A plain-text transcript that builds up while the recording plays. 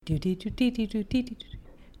I'm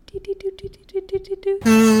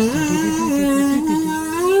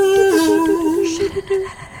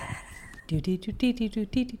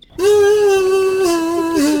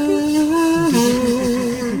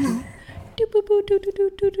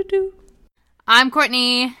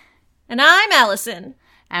Courtney. And I'm Alison.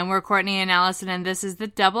 And we're Courtney and Alison, and this is the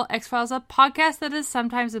Double X-Files, a podcast that is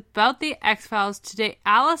sometimes about the X-Files. Today,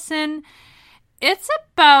 Alison, it's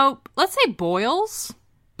about, let's say, boils?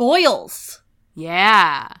 Boils.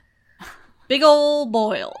 Yeah. Big ol'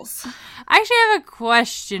 boils. I actually have a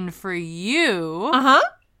question for you. Uh-huh.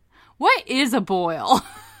 What is a boil?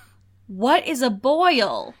 What is a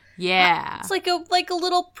boil? Yeah. It's like a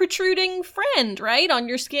little protruding friend, right, on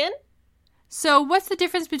your skin? So what's the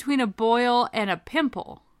difference between a boil and a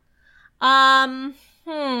pimple? I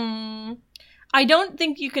don't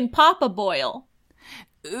think you can pop a boil.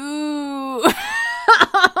 Ooh.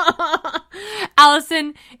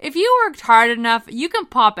 Alison, if you worked hard enough, you can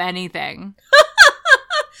pop anything.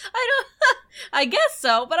 I guess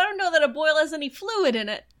so, but I don't know that a boil has any fluid in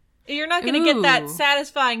it. You're not going to get that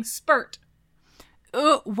satisfying spurt.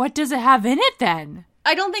 What does it have in it then?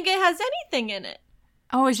 I don't think it has anything in it.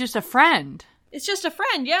 Oh, it's just a friend. It's just a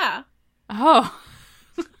friend, yeah. Oh.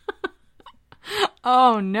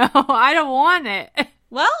 Oh no, I don't want it.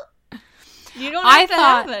 Well, you don't have to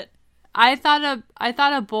have it. I thought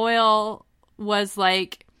a boil was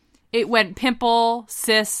like, it went pimple,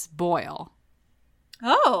 cyst, boil.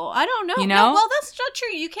 Oh, I don't know. You know? No, well, that's not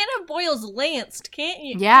true. You can't have boils lanced, can't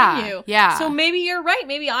you? Yeah, Can you? yeah. So maybe you're right.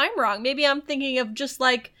 Maybe I'm wrong. Maybe I'm thinking of just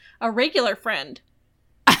like a regular friend.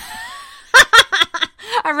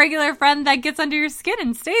 A regular friend that gets under your skin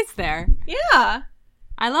and stays there. Yeah.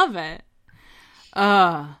 I love it.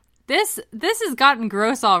 This has gotten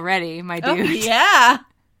gross already, my dude. Oh, yeah.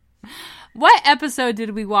 What episode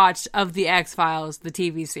did we watch of The X-Files, the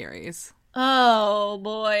TV series? Oh,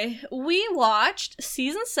 boy. We watched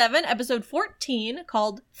Season 7, Episode 14,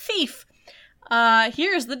 called Theef.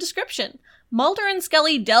 Here's the description. Mulder and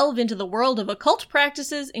Scully delve into the world of occult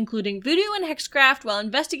practices, including voodoo and hexcraft, while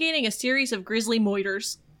investigating a series of grisly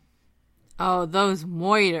moiders. Oh, those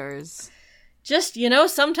moiders. Just,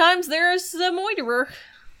 sometimes there's a moiderer.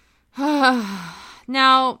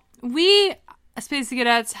 Now, we, Space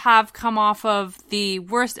Cadets, have come off of the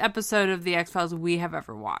worst episode of The X-Files we have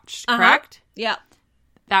ever watched, correct? Yeah.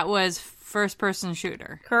 That was first-person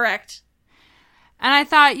shooter. Correct. And I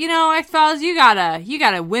thought, X-Files, you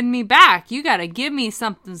gotta win me back. You gotta give me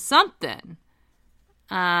something.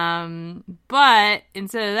 But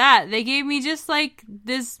instead of that, they gave me just like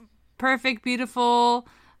this perfect, beautiful,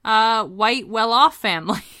 white, well-off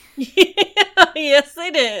family. Yes,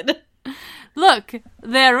 they did. Look,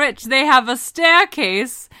 they're rich. They have a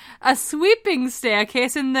staircase, a sweeping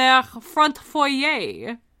staircase in their front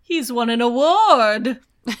foyer. He's won an award.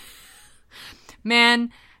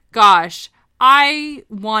 Man, gosh, I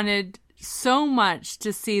wanted so much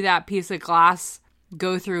to see that piece of glass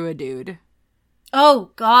go through a dude.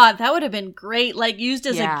 Oh, God, that would have been great. Like, used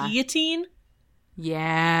as a guillotine?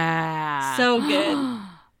 Yeah. So good.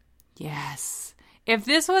 Yes. If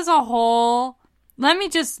this was a whole... Let me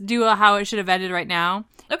just do how it should have ended right now.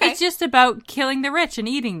 Okay. It's just about killing the rich and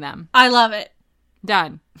eating them. I love it.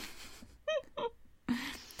 Done.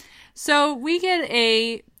 So we get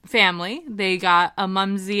a family. They got a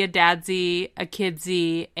mumsy, a dadsy, a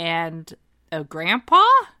kidsy, and a grandpa?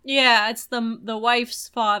 Yeah, it's the wife's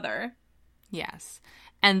father. Yes.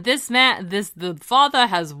 And the father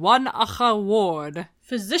has won a award.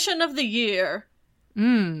 Physician of the Year.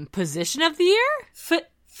 Position of the year?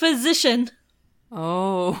 Physician.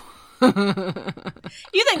 Oh. You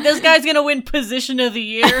think this guy's gonna win Position of the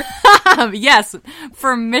Year? Yes,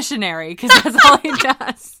 for missionary, because that's all he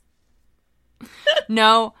does.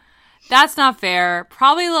 No, that's not fair.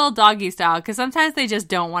 Probably a little doggy style, because sometimes they just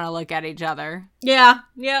don't want to look at each other. Yeah,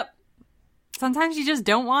 yep. Sometimes you just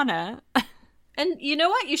don't want to. And you know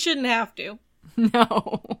what? You shouldn't have to.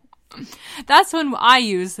 No. That's when I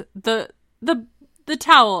use the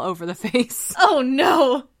towel over the face. Oh,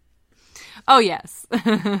 no. Oh, yes.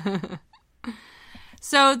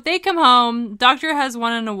 So they come home. Doctor has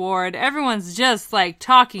won an award. Everyone's just like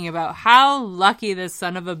talking about how lucky this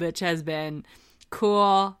son of a bitch has been.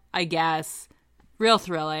 Cool, I guess. Real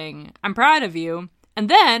thrilling. I'm proud of you. And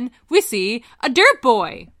then we see a dirt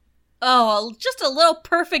boy. Oh, just a little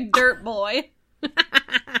perfect dirt boy.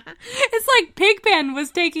 It's like Pigpen was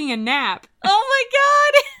taking a nap. Oh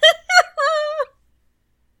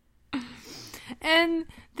my god. And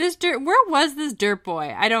where was this dirt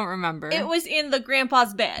boy? I don't remember. It was in the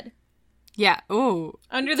grandpa's bed. Yeah. Ooh.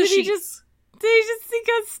 Under the sheets. Did he just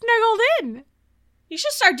got snuggled in? You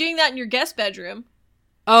should start doing that in your guest bedroom.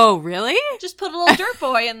 Oh, really? Just put a little dirt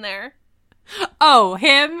boy in there. Oh,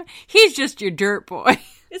 him? He's just your dirt boy.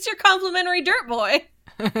 It's your complimentary dirt boy.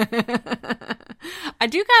 I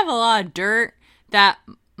do have a lot of dirt that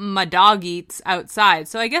my dog eats outside,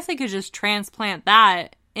 so I guess I could just transplant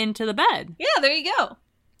that into the bed. Yeah, there you go.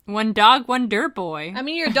 One dog, one dirt boy. I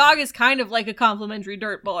mean, your dog is kind of like a complimentary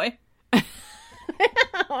dirt boy.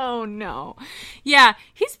 Oh, no. Yeah,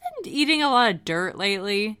 he's been eating a lot of dirt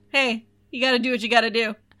lately. Hey, you gotta do what you gotta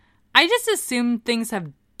do. I just assume things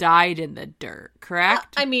have died in the dirt,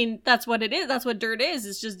 correct? I mean, that's what it is. That's what dirt is.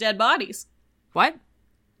 It's just dead bodies. What?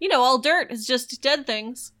 You know, all dirt is just dead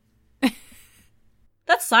things.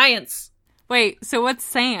 That's science. Wait, so what's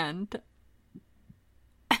sand?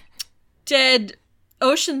 Dead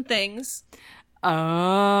ocean things.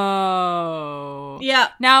 Oh. Yeah.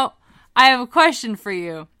 Now, I have a question for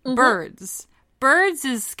you. Mm-hmm. Birds. Birds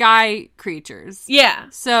is sky creatures. Yeah.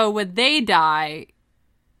 So when they die,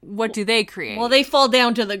 what do they create? Well, they fall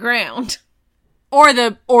down to the ground. Or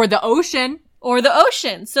the ocean. Or the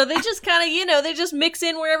ocean. So they just kind of, they just mix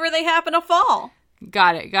in wherever they happen to fall.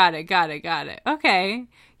 Got it. Okay.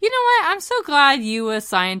 You know what? I'm so glad you, a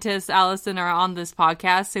scientist, Allison, are on this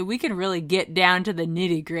podcast so we can really get down to the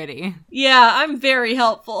nitty-gritty. Yeah, I'm very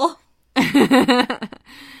helpful.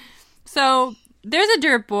 So there's a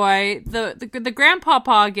dirt boy. The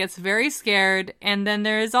grandpapa gets very scared, and then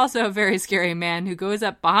there is also a very scary man who goes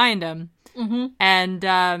up behind him. Mm-hmm.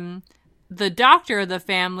 And the doctor of the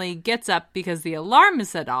family gets up because the alarm is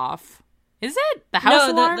set off. Is it? The house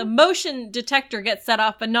alarm? No, the motion detector gets set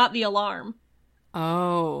off, but not the alarm.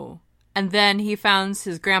 Oh. And then he finds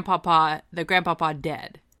the grandpapa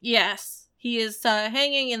dead. Yes. He is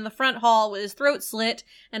hanging in the front hall with his throat slit,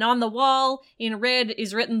 and on the wall, in red,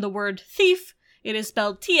 is written the word Theef. It is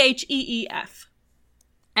spelled Theef.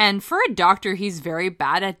 And for a doctor, he's very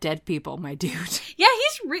bad at dead people, my dude. Yeah,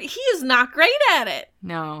 he is not great at it.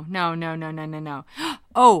 No.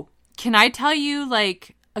 Oh, can I tell you,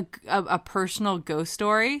 like, a personal ghost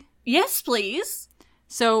story? Yes, please.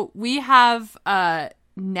 So we have a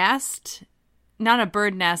nest, not a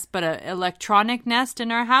bird nest, but an electronic nest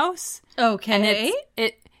in our house. Okay.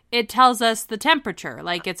 And it tells us the temperature,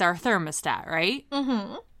 like it's our thermostat, right?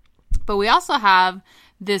 Mm-hmm. But we also have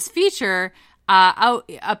this feature out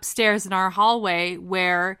upstairs in our hallway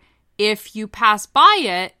where if you pass by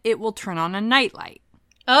it, it will turn on a nightlight.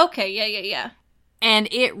 Okay, yeah. And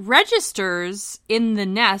it registers in the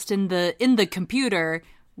nest, in the computer,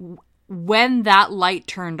 when that light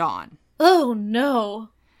turned on. Oh, no.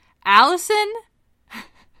 Allison,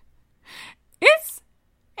 it's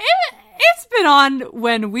been on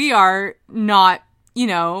when we are not,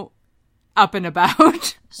 up and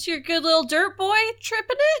about. Is your good little dirt boy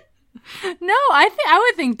tripping it? No, I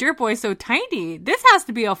would think Dirt Boy's so tiny. This has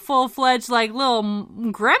to be a full-fledged, like, little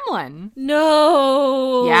gremlin.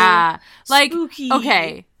 No. Yeah. Like, Spooky.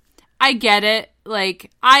 Okay, I get it. Like,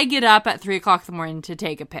 I get up at 3 o'clock in the morning to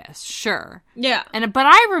take a piss. Sure. Yeah. But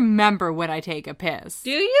I remember when I take a piss. Do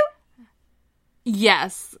you?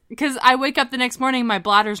 Yes. Because I wake up the next morning and my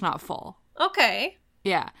bladder's not full. Okay.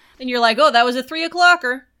 Yeah. And you're like, oh, that was a 3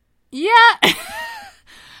 o'clocker. Yeah.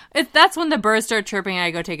 That's when the birds start chirping and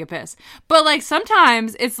I go take a piss. But, like,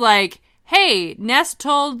 sometimes it's like, hey, Nest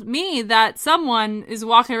told me that someone is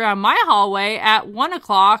walking around my hallway at 1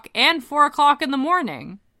 o'clock and 4 o'clock in the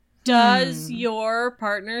morning. Does your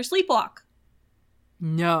partner sleepwalk?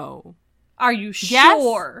 No. Are you Yes?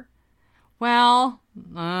 sure? Well,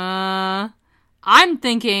 I'm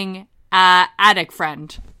thinking attic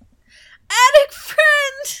friend. Attic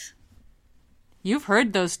friend! You've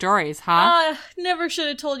heard those stories, huh? Never should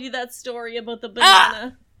have told you that story about the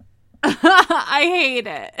banana. I hate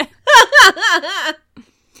it.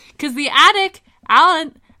 Because the attic,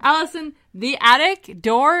 Allison, the attic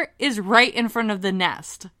door is right in front of the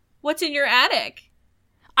nest. What's in your attic?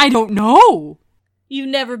 I don't know. You've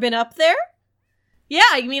never been up there? Yeah,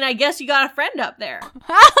 I mean, I guess you got a friend up there.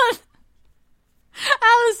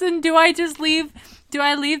 Allison, do I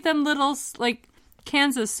leave them little, like,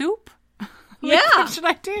 cans of soup? Like, Yeah. what should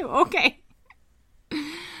I do? Okay.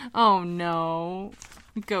 Oh, no.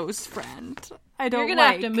 Ghost friend. You're gonna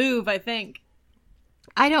have to move, I think.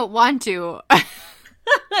 I don't want to.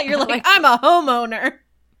 You're like, I'm a homeowner.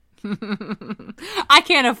 I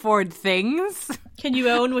can't afford things. Can you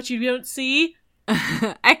own what you don't see?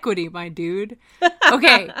 Equity, my dude.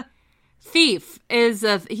 Okay. He's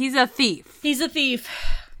a thief. He's a thief.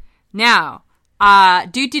 Now,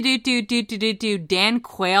 Dan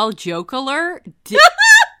Quayle joke alert.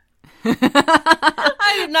 I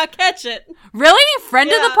I did not catch it. Really? Friend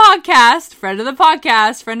of the podcast,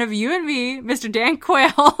 friend of you and me, Mr. Dan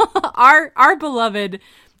Quayle, our beloved,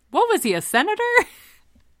 what was he, a senator?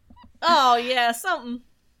 Oh, yeah, something.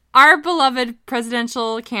 Our beloved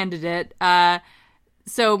presidential candidate.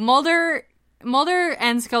 So Mulder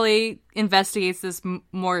and Scully investigates this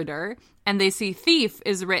murder, and they see Theef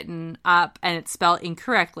is written up and it's spelled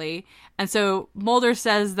incorrectly. And so Mulder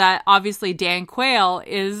says that obviously Dan Quayle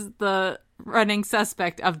is the running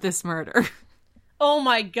suspect of this murder. Oh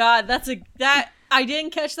my god, I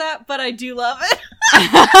didn't catch that, but I do love it.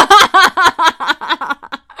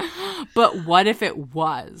 But what if it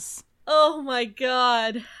was? Oh my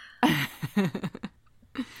god.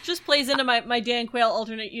 Just plays into my Dan Quayle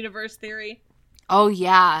alternate universe theory. Oh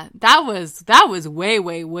yeah, that was way,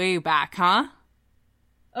 way, way back, huh?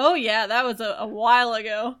 Oh yeah, that was a while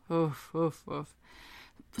ago. Oof, oof, oof.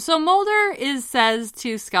 So Mulder says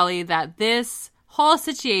to Scully that this whole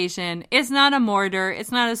situation is not a murder,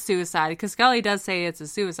 it's not a suicide, because Scully does say it's a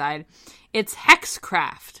suicide. It's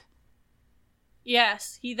hexcraft.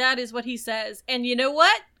 Yes, that is what he says. And you know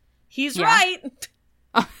what? He's right.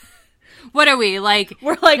 What are we, like?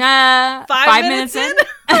 We're like 5 minutes in?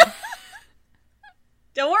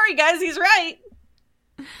 Don't worry, guys, he's right.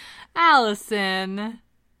 Alison.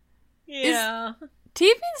 Yeah.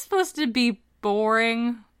 TV supposed to be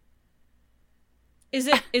boring? Is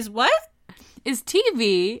what? Is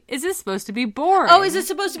it supposed to be boring? Oh, is it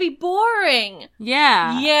supposed to be boring?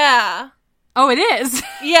 Yeah. Yeah. Oh, it is?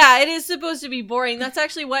 Yeah, it is supposed to be boring. That's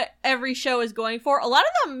actually what every show is going for. A lot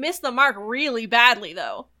of them miss the mark really badly,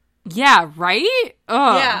 though. Yeah, right?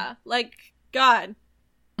 Ugh. Yeah, like, God.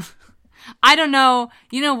 I don't know.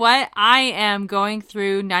 You know what? I am going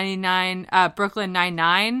through Brooklyn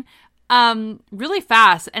Nine-Nine really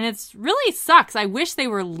fast, and it's really sucks. I wish they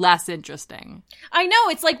were less interesting. I know.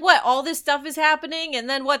 It's like, what? All this stuff is happening, and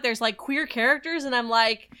then what? There's like queer characters, and I'm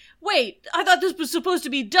like, wait, I thought this was supposed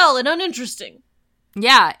to be dull and uninteresting.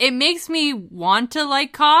 Yeah, it makes me want to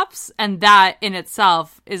like Cops, and that in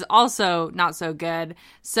itself is also not so good.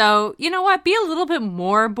 So, you know what? Be a little bit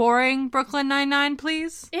more boring, Brooklyn Nine-Nine,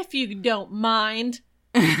 please. If you don't mind.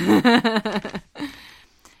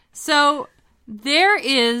 So, there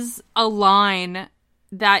is a line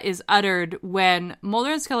that is uttered when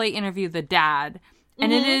Mulder and Scully interview the dad,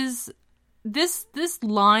 and it is this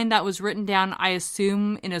line that was written down, I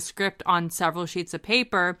assume, in a script on several sheets of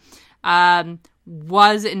paper,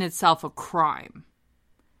 was in itself a crime.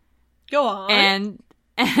 Go on.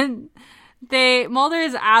 And Mulder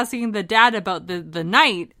is asking the dad about the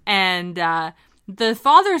night, and the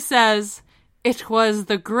father says, "It was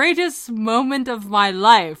the greatest moment of my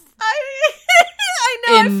life." I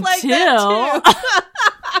know, I flagged that too.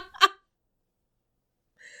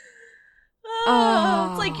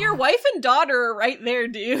 It's like your wife and daughter are right there,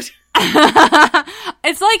 dude.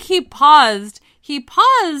 It's like he paused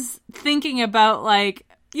thinking about, like,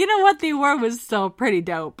 you know what, the award was still pretty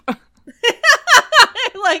dope.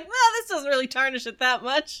 Like, no, this doesn't really tarnish it that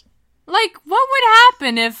much. Like, what would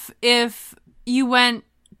happen if you went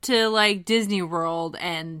to, like, Disney World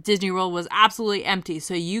and Disney World was absolutely empty,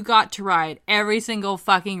 so you got to ride every single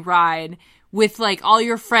fucking ride with, like, all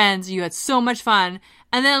your friends, you had so much fun,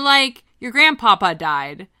 and then, like, your grandpapa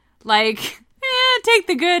died. Like, take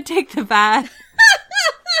the good, take the bad.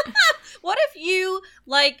 What if you,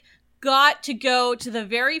 like, got to go to the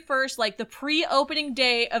very first, like, the pre-opening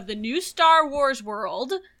day of the new Star Wars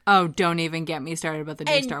world? Oh, don't even get me started about the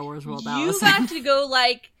new Star Wars world, Alison. You got to go,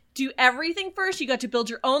 like, do everything first. You got to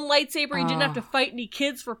build your own lightsaber. You didn't have to fight any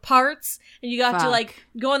kids for parts. And you got to, like,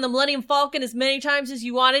 go on the Millennium Falcon as many times as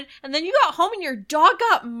you wanted. And then you got home and your dog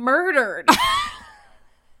got murdered.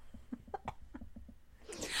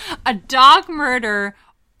 A dog murder,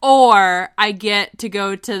 or I get to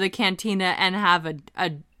go to the cantina and have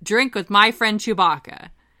a drink with my friend Chewbacca.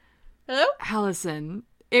 Hello? Alison,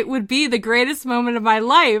 it would be the greatest moment of my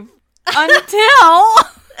life until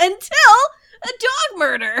a dog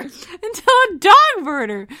murder. Until a dog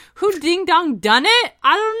murder. Who ding dong done it?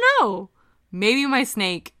 I don't know. Maybe my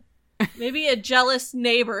snake. Maybe a jealous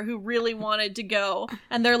neighbor who really wanted to go.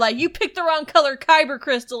 And they're like, you picked the wrong color kyber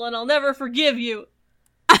crystal and I'll never forgive you.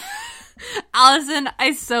 Alison,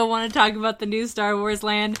 I so want to talk about the new Star Wars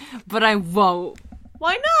land, but I won't.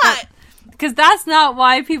 Why not? Because that's not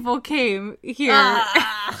why people came here.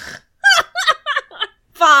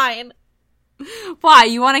 Fine. Why?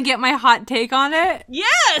 You want to get my hot take on it?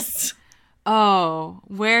 Yes! Oh,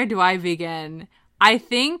 where do I begin? I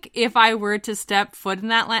think if I were to step foot in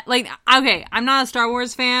that land... Like, okay, I'm not a Star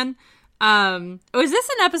Wars fan. Was this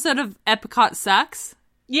an episode of Epcot Sucks?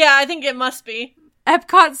 Yeah, I think it must be.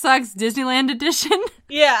 Epcot sucks Disneyland edition.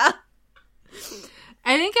 Yeah.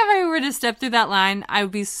 I think if I were to step through that line, I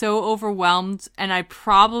would be so overwhelmed and I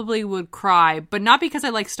probably would cry. But not because I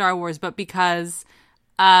like Star Wars, but because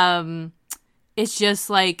it's just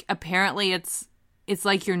like, apparently it's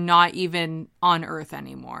like you're not even on Earth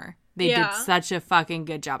anymore. They did such a fucking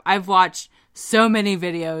good job. I've watched so many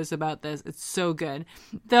videos about this. It's so good.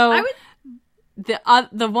 Though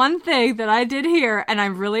the one thing that I did hear and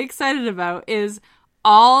I'm really excited about is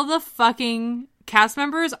all the fucking cast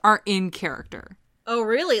members are in character. Oh,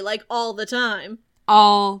 really? Like all the time?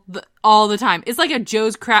 All the time. It's like a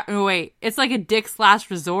Joe's Crap. Oh, wait. It's like a Dick's Last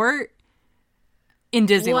Resort in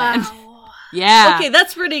Disneyland. Wow. Yeah. Okay,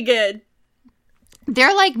 that's pretty good.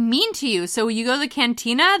 They're like mean to you. So you go to the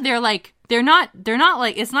cantina, they're not like,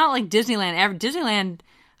 it's not like Disneyland. Disneyland,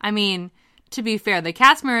 I mean, to be fair, the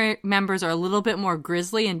cast members are a little bit more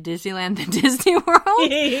grisly in Disneyland than Disney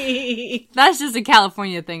World. That's just a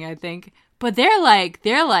California thing, I think. But they're like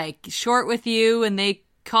short with you and they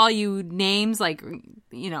call you names like,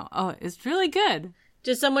 you know, oh, it's really good.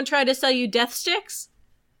 Did someone try to sell you death sticks?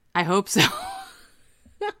 I hope so.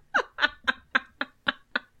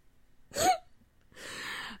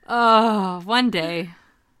 Oh, one day.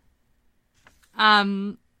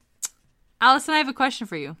 Allison, I have a question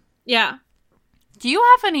for you. Yeah. Do you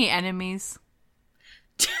have any enemies?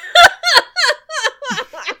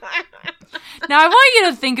 Now, I want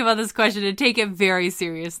you to think about this question and take it very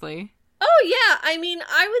seriously. Oh, yeah. I mean,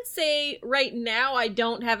 I would say right now I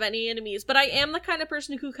don't have any enemies, but I am the kind of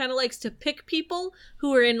person who kind of likes to pick people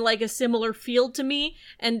who are in, like, a similar field to me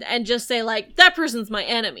and just say, like, that person's my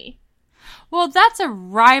enemy. Well, that's a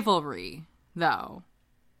rivalry, though.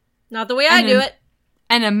 Not the way I do it.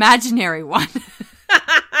 An imaginary one.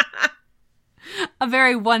 A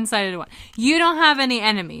very one-sided one. You don't have any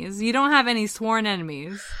enemies. You don't have any sworn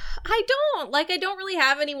enemies. I don't. Like, I don't really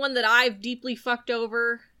have anyone that I've deeply fucked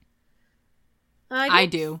over. I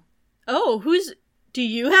do. Oh, do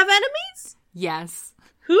you have enemies? Yes.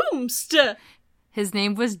 Whomst? His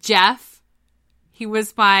name was Jeff. He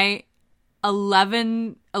was my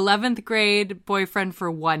 11th grade boyfriend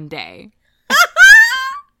for one day.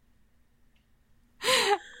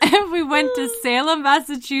 And we went to Salem,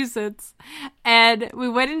 Massachusetts, and we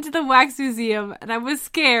went into the wax museum, and I was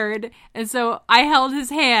scared, and so I held his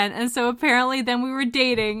hand, and so apparently then we were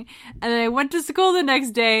dating, and then I went to school the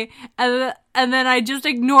next day, and then I just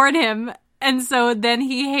ignored him, and so then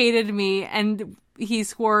he hated me, and he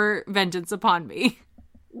swore vengeance upon me.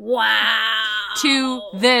 Wow. To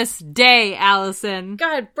this day, Allison.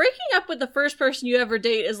 God, breaking up with the first person you ever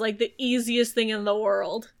date is like the easiest thing in the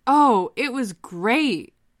world. Oh, it was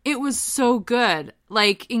great. It was so good.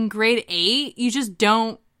 Like in grade 8, you just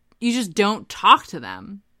don't talk to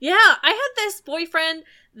them. Yeah, I had this boyfriend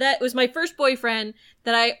that was my first boyfriend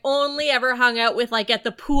that I only ever hung out with like at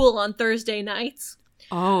the pool on Thursday nights.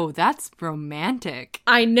 Oh, that's romantic.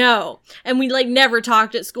 I know. And we like never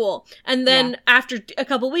talked at school. And then after a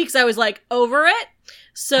couple weeks I was like over it.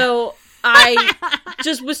 So I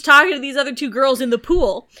just was talking to these other two girls in the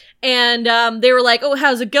pool, and they were like, oh,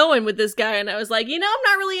 how's it going with this guy? And I was like, I'm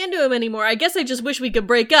not really into him anymore. I guess I just wish we could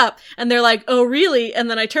break up. And they're like, oh, really? And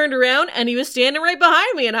then I turned around and he was standing right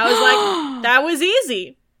behind me, and I was like, that was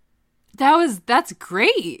easy. That's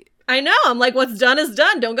great. I know. I'm like, what's done is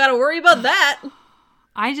done. Don't gotta worry about that.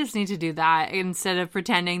 I just need to do that instead of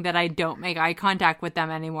pretending that I don't make eye contact with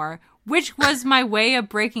them anymore, which was my way of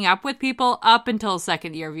breaking up with people up until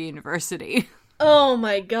second year of university. Oh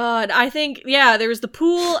my god. I think, there was the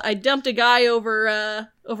pool. I dumped a guy over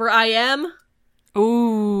IM.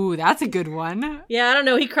 Ooh, that's a good one. Yeah, I don't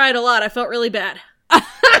know. He cried a lot. I felt really bad.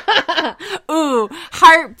 Ooh,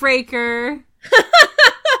 heartbreaker.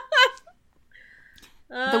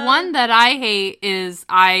 The one that I hate is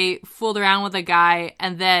I fooled around with a guy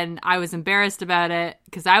and then I was embarrassed about it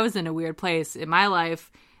because I was in a weird place in my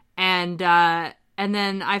life. And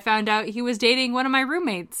then I found out he was dating one of my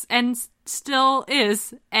roommates and still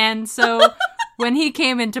is. And so when he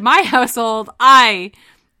came into my household, I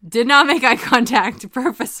did not make eye contact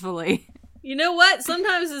purposefully. You know what?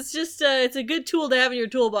 Sometimes it's just, it's a good tool to have in your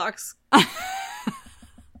toolbox.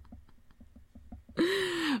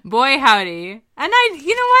 Boy, howdy. And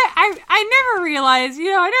you know what? I never realized,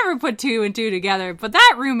 I never put two and two together, but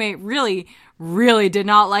that roommate really, really did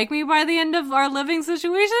not like me by the end of our living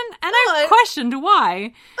situation, and I questioned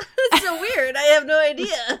why. That's so weird. I have no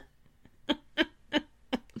idea.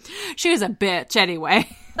 She was a bitch anyway.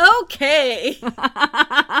 Okay.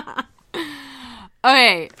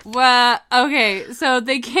 Okay, so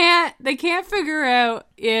they can't figure out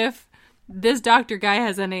if this doctor guy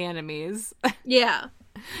has any enemies. Yeah.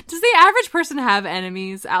 Does the average person have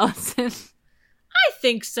enemies, Allison? I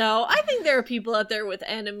think so. I think there are people out there with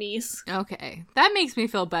enemies. Okay. That makes me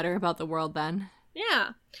feel better about the world then. Yeah.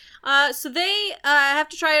 So they have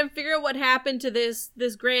to try and figure out what happened to this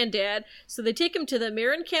granddad. So they take him to the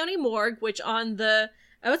Marin County morgue, which on the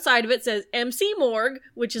outside of it says MC Morgue,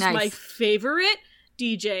 which is my favorite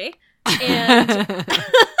DJ. And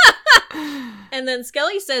and then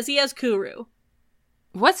Skelly says he has Kuru.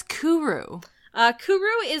 What's Kuru?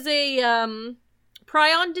 Kuru is a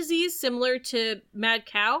prion disease similar to mad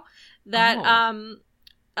cow that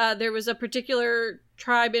there was a particular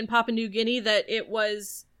tribe in Papua New Guinea that it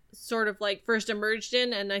was sort of like first emerged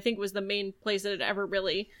in, and I think was the main place that it ever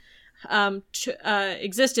really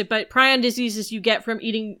existed. But prion diseases you get from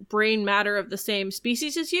eating brain matter of the same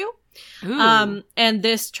species as you. And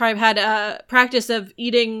this tribe had a practice of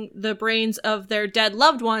eating the brains of their dead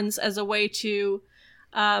loved ones as a way to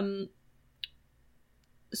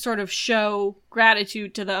sort of show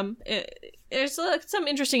gratitude to them. There's some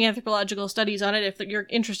interesting anthropological studies on it if you're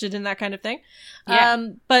interested in that kind of thing. Yeah.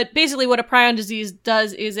 But basically what a prion disease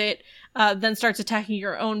does is it then starts attacking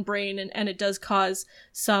your own brain, and it does cause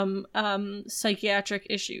some psychiatric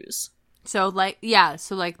issues. So like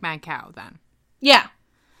mad cow then. Yeah.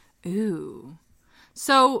 Ooh.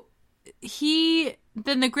 So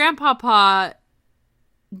then the grandpapa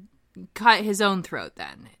cut his own throat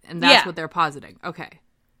then, and that's what they're positing. Okay.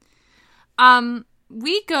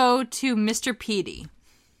 We go to Mr. Petey.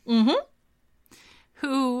 Mm-hmm.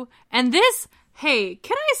 Who, and this, hey,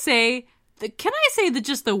 can I say that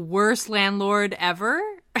just the worst landlord ever?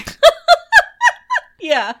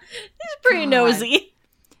 Yeah. He's pretty nosy.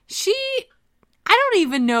 I don't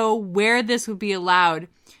even know where this would be allowed.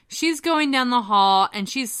 She's going down the hall and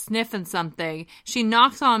she's sniffing something. She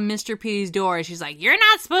knocks on Mr. Petey's door and she's like, "You're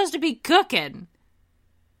not supposed to be cooking."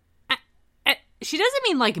 She doesn't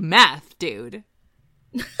mean like meth, dude.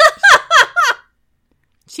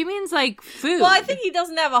 She means like food. Well, I think he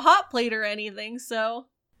doesn't have a hot plate or anything, so.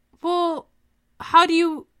 Well, how do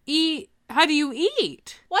you eat? Well,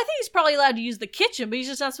 I think he's probably allowed to use the kitchen, but he's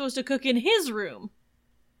just not supposed to cook in his room.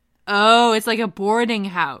 Oh, it's like a boarding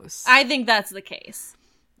house. I think that's the case.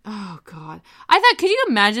 Oh, God. I thought, could you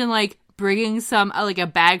imagine, like, bringing like a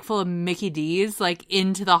bag full of Mickey D's, like,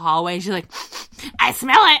 into the hallway? She's like, I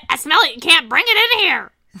smell it, you can't bring it in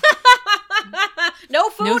here. No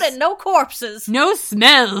food and no corpses. No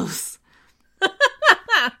smells.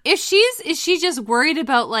 Is she just worried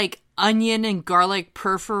about, like, onion and garlic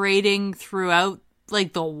perforating throughout,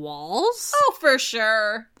 like, the walls? Oh, for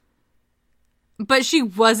sure. But she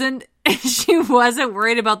wasn't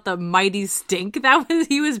worried about the mighty stink that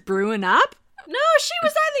he was brewing up? No,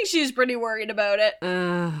 I think she was pretty worried about it.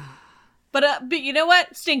 But you know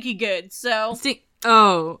what? Stinky good, so. Stinky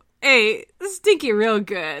real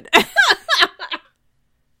good.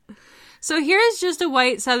 So here's just a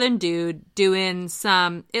white southern dude doing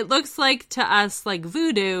some, it looks like to us like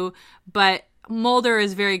voodoo, but Mulder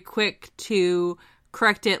is very quick to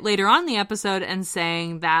correct it later on in the episode and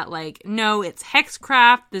saying that, like, no, it's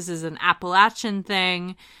hexcraft, this is an Appalachian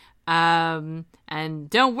thing, and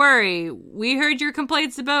don't worry, we heard your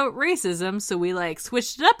complaints about racism, so we, like,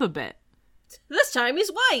 switched it up a bit. This time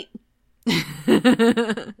he's white.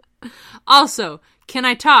 Also, can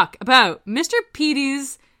I talk about Mr.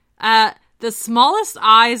 Petey's, the smallest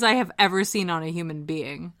eyes I have ever seen on a human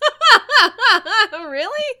being?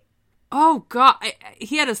 Really? Oh, God.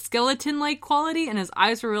 He had a skeleton-like quality, and his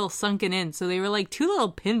eyes were real sunken in, so they were like two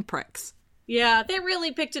little pinpricks. Yeah, they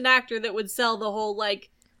really picked an actor that would sell the whole, like,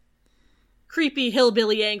 creepy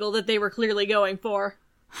hillbilly angle that they were clearly going for.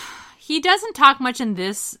 He doesn't talk much in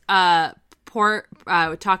this talking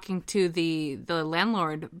to the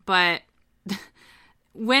landlord, but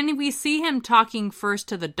when we see him talking first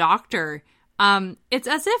to the doctor, it's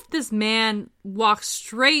as if this man walked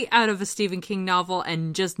straight out of a Stephen King novel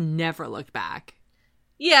and just never looked back.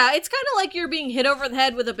 Yeah, it's kind of like you're being hit over the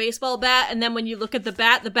head with a baseball bat, and then when you look at the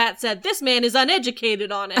bat said, "This man is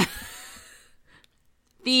uneducated on it."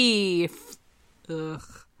 Thief. Ugh.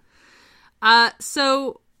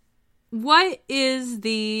 So what's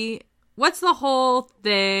the whole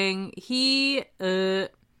thing?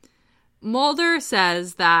 Mulder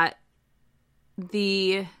says that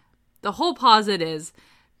the whole posit is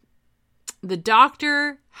the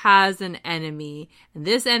doctor has an enemy, and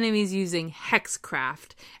this enemy is using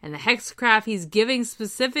hexcraft, and the hexcraft he's giving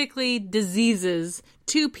specifically diseases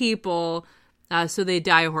to people so they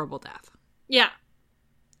die a horrible death. Yeah.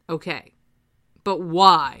 Okay. But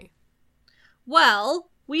why? Well,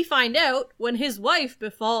 we find out when his wife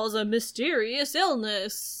befalls a mysterious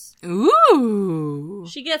illness. Ooh.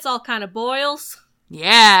 She gets all kind of boils.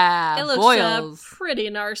 Yeah, It looks boils. pretty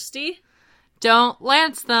nasty. Don't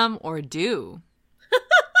lance them or do.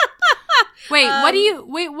 Wait, what do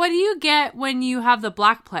you get when you have the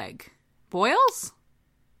Black Plague? Boils?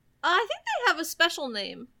 I think they have a special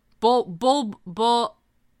name. Bulbous?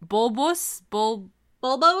 Bulbos?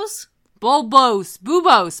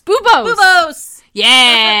 Boobos! Yeah!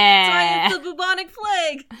 That's why it's the bubonic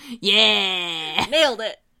plague. Yeah! Nailed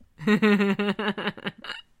it.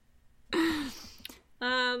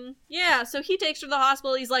 Yeah, so he takes her to the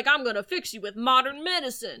hospital. He's like, I'm gonna fix you with modern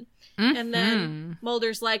medicine. Mm-hmm. And then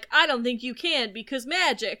Mulder's like, I don't think you can because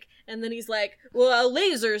magic. And then he's like, well,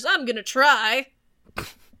 lasers, I'm gonna try.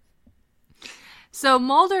 So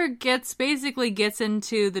Mulder gets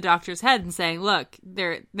into the doctor's head and saying, look,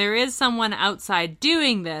 there is someone outside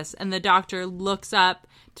doing this. And the doctor looks up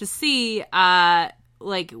to see,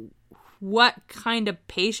 what kind of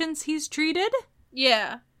patients he's treated.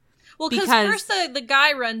 Yeah. Well, because first the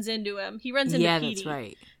guy runs into him. He runs into Petey. Yeah, that's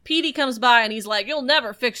right. Petey comes by and he's like, you'll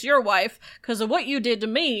never fix your wife because of what you did to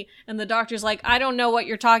me. And the doctor's like, I don't know what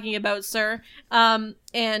you're talking about, sir.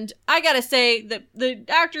 And I gotta say that the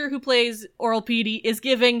actor who plays Oral Petey is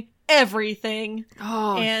giving everything.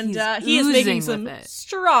 Oh, and he is making some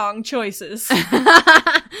strong choices.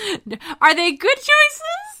 Are they good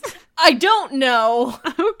choices? I don't know.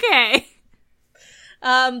 Okay.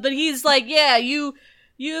 But he's like, yeah, you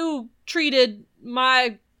treated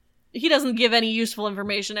my... He doesn't give any useful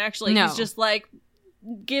information, actually. No. He's just like,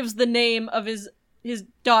 gives the name of his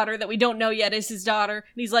daughter that we don't know yet is his daughter. And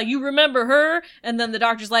he's like, you remember her? And then the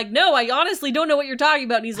doctor's like, no, I honestly don't know what you're talking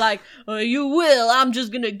about. And he's like, you will. I'm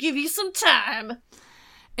just gonna give you some time.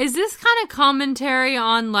 Is this kind of commentary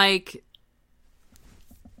on,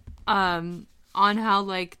 on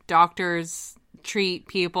how, doctors treat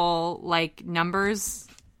people like numbers?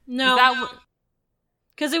 No.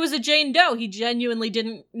 Because it was a Jane Doe. He genuinely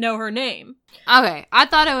didn't know her name. Okay. I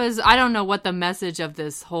thought it was... I don't know what the message of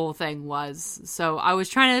this whole thing was. So I was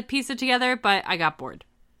trying to piece it together, but I got bored.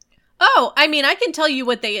 Oh, I mean, I can tell you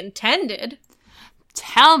what they intended.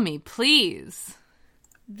 Tell me, please.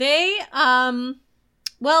 They,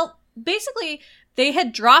 basically, they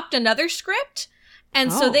had dropped another script.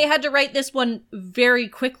 And so they had to write this one very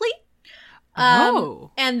quickly.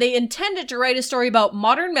 And they intended to write a story about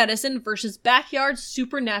modern medicine versus backyard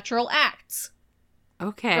supernatural acts.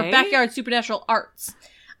 Okay. Or backyard supernatural arts.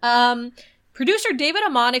 Producer David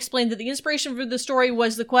Amon explained that the inspiration for the story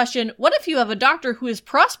was the question, what if you have a doctor who is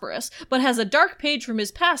prosperous, but has a dark page from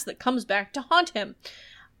his past that comes back to haunt him?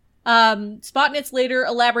 Spotnitz later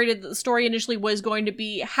elaborated that the story initially was going to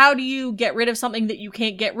be, how do you get rid of something that you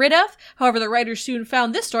can't get rid of? However, the writers soon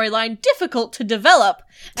found this storyline difficult to develop.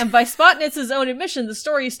 And by Spotnitz's own admission, the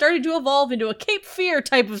story started to evolve into a Cape Fear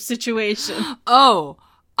type of situation.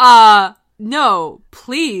 No,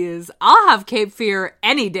 please. I'll have Cape Fear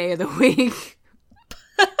any day of the week.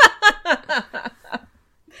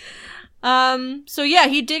 So yeah,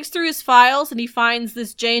 he digs through his files and he finds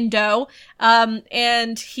this Jane Doe,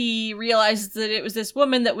 and he realizes that it was this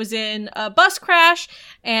woman that was in a bus crash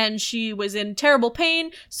and she was in terrible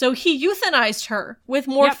pain, so he euthanized her with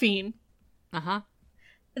morphine. Yep. Uh-huh.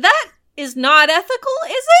 That is not ethical,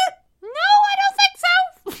 is it? No, I don't think so.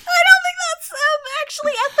 I don't think that's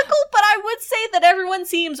actually ethical, but I would say that everyone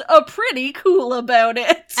seems pretty cool about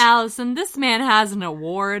it. Alison, this man has an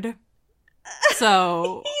award.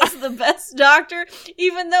 So he's the best doctor,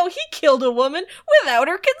 even though he killed a woman without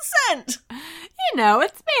her consent. You know,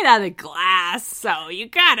 it's made out of glass, so you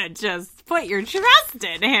gotta just put your trust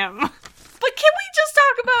in him. But can we just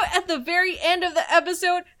talk about, at the very end of the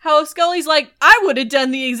episode, how Scully's like, I would have done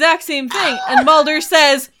the exact same thing, and Mulder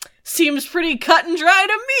says, seems pretty cut and dry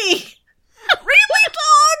to me. Really,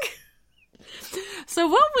 dog? So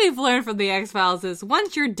what we've learned from the X-Files is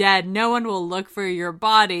once you're dead, no one will look for your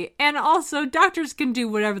body. And also, doctors can do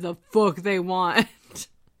whatever the fuck they want.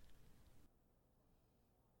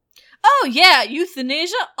 Oh yeah,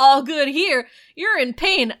 euthanasia, all good here. You're in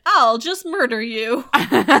pain, I'll just murder you.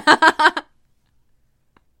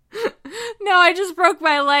 No, I just broke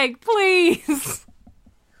my leg, please.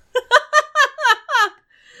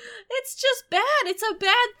 It's just bad. It's a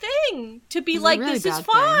bad thing to be like, really, this is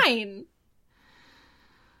fine.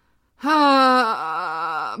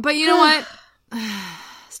 But you know what?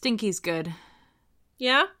 Stinky's good.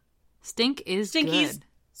 Yeah? Stinky is good.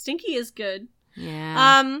 Stinky is good.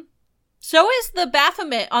 Yeah. So is the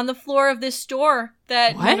Baphomet on the floor of this store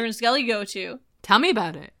that Mulder and Scully go to. Tell me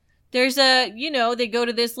about it. There's they go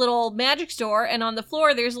to this little magic store, and on the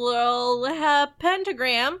floor there's a little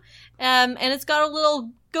pentagram, and it's got a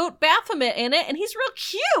little goat Baphomet in it, and he's real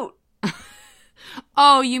cute.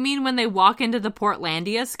 Oh, you mean when they walk into the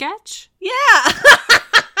Portlandia sketch? Yeah.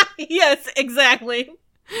 Yes, exactly.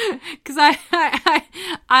 Because that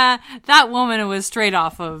woman was straight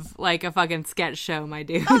off of like a fucking sketch show, my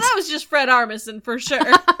dude. Oh, that was just Fred Armisen for sure.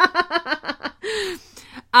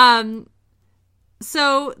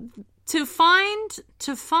 So to find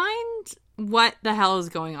what the hell is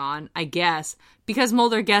going on, I guess, because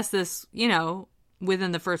Mulder guessed this,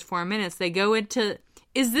 within the first 4 minutes, they go into,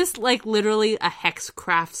 is this like literally a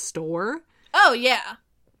hexcraft store? Oh, yeah.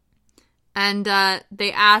 And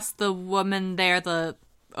they asked the woman there, the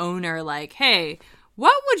owner, like, hey,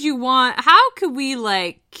 what would you want? How could we,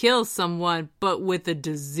 like, kill someone but with a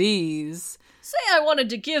disease? Say I wanted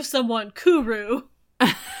to give someone Kuru.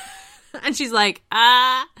 And she's like,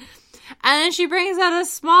 And then she brings out a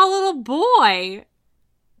small little boy.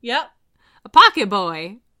 Yep. A pocket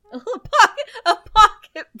boy. A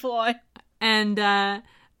pocket boy. And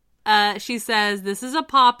she says, this is a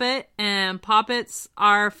poppet, and poppets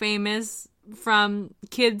are famous from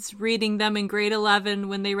kids reading them in grade 11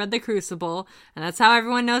 when they read The Crucible, and that's how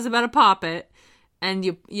everyone knows about a poppet.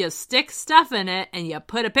 And you stick stuff in it, and you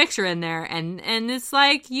put a picture in there, and it's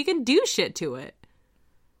like, you can do shit to it.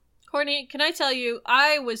 Courtney, can I tell you,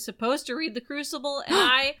 I was supposed to read The Crucible, and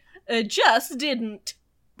I just didn't.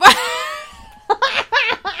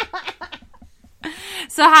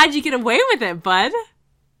 So how'd you get away with it, bud?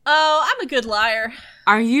 Oh, I'm a good liar.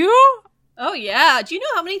 Are you? Oh, yeah. Do you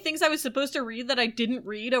know how many things I was supposed to read that I didn't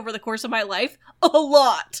read over the course of my life? A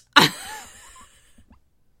lot.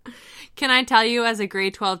 Can I tell you, as a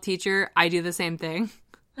grade 12 teacher, I do the same thing.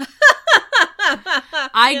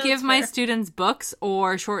 I give my students books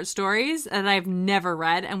or short stories that I've never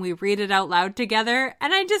read, and we read it out loud together,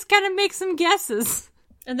 and I just kind of make some guesses.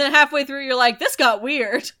 And then halfway through, you're like, this got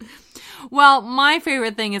weird. Well, my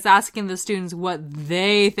favorite thing is asking the students what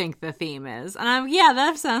they think the theme is. And yeah,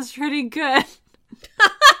 that sounds pretty good.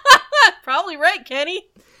 Probably right, Kenny.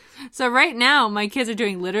 So right now, my kids are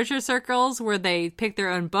doing literature circles where they pick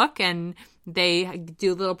their own book and they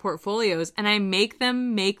do little portfolios. And I make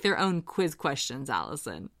them make their own quiz questions,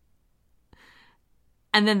 Allison.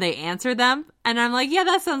 And then they answer them. And I'm like, yeah,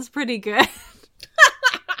 that sounds pretty good.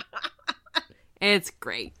 It's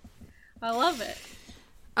great. I love it.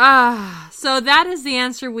 So that is the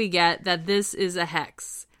answer we get, that this is a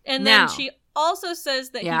hex. And now, then she also says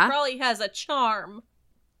that he probably has a charm.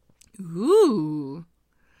 Ooh.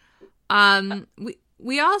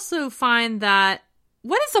 We also find that,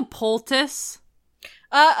 what is a poultice?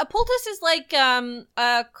 A poultice is like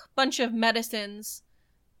a bunch of medicines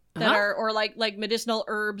that are, or like medicinal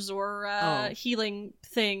herbs or healing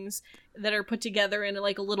things that are put together in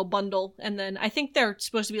like a little bundle, and then I think they're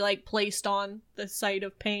supposed to be like placed on the site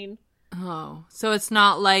of pain. Oh, so it's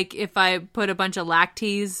not like if I put a bunch of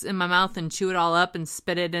Lactase in my mouth and chew it all up and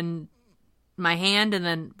spit it in my hand and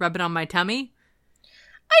then rub it on my tummy?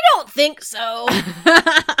 I don't think so.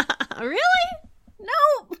 Really?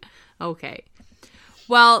 No. Okay.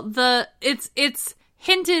 Well, it's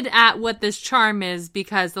hinted at what this charm is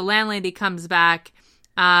because the landlady comes back,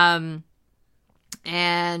 and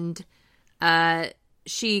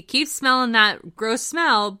she keeps smelling that gross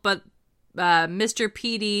smell, but Mr.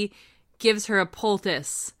 Petey gives her a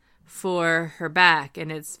poultice for her back,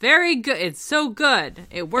 and it's very good. It's so good.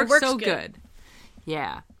 It works so good.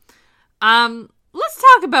 Yeah. Let's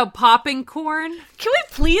talk about popping corn. Can we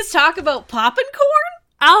please talk about popping corn?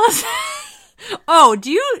 Alice. Oh, do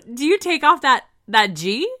you take off that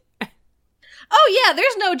G? Oh yeah,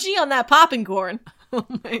 there's no G on that popping corn. Oh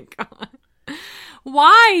my god.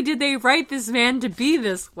 Why did they write this man to be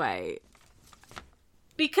this way?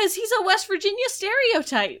 Because he's a West Virginia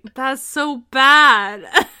stereotype. That's so bad.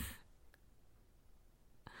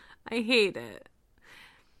 I hate it.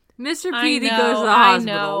 Mr. Petey goes to the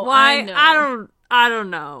hospital. Why? I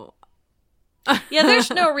don't know. Yeah,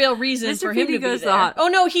 there's no real reason for him to be there. Oh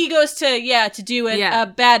no, he goes to do a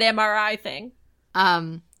bad MRI thing.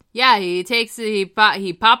 Yeah, he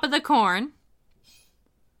papa the corn,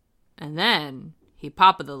 and then he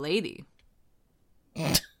papa the lady.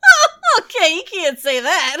 Okay, you can't say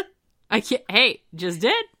that. I can't. Hey, just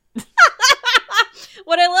did.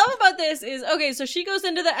 What I love about this is, okay, so she goes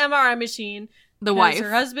into the MRI machine. The wife.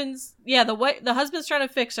 Her husband's, the husband's trying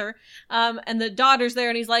to fix her. And the daughter's there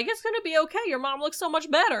and he's like, it's going to be okay. Your mom looks so much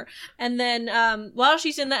better. And then, while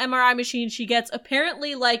she's in the MRI machine, she gets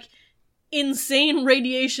apparently like insane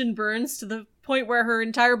radiation burns to the point where her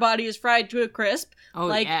entire body is fried to a crisp. Oh,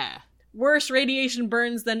 like, yeah. Worse radiation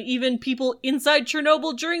burns than even people inside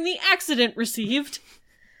Chernobyl during the accident received.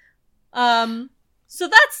 So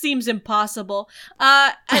that seems impossible.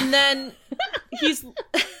 And then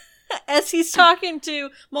as he's talking to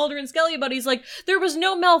Mulder and Scully about it, he's like, there was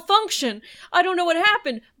no malfunction. I don't know what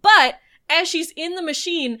happened. But as she's in the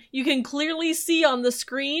machine, you can clearly see on the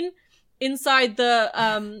screen inside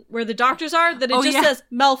the, where the doctors are, that it says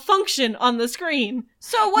malfunction on the screen.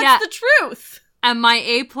 So what's the truth? And my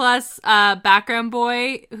A+ background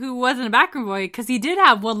boy, who wasn't a background boy, because he did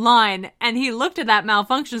have one line, and he looked at that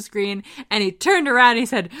malfunction screen, and he turned around and he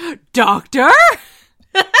said, "Doctor?"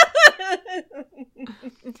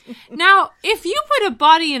 Now, if you put a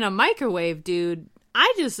body in a microwave, dude,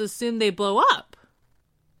 I just assume they blow up.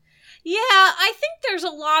 Yeah, I think there's a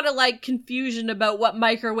lot of, like, confusion about what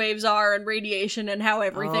microwaves are and radiation and how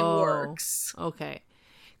everything works. Okay.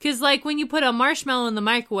 Because, like, when you put a marshmallow in the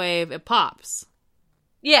microwave, it pops.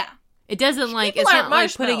 Yeah. It doesn't, like, it's not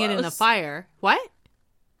like putting it in the fire. What?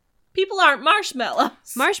 People aren't marshmallows.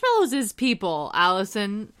 Marshmallows is people,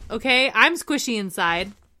 Allison. Okay? I'm squishy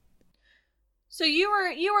inside. So you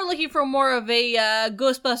were looking for more of a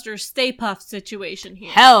Ghostbusters Stay Puft situation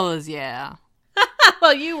here. Hells yeah.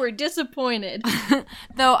 Well, you were disappointed.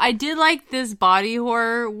 Though I did like this body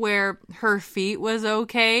horror where her feet was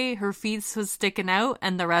okay. Her feet was sticking out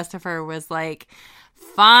and the rest of her was like,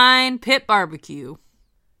 fine pit barbecue.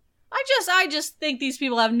 I just think these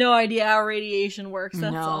people have no idea how radiation works.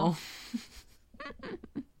 That's all.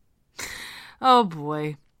 Oh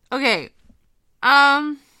boy. Okay.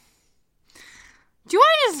 Do you want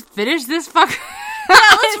to just finish this fucker?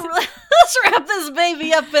 Yeah, let's wrap this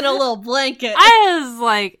baby up in a little blanket. I was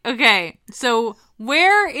like, okay, so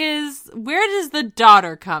where does the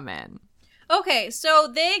daughter come in? Okay, so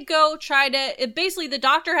they go basically the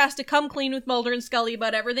doctor has to come clean with Mulder and Scully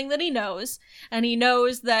about everything that he knows, and he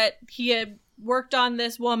knows that he had worked on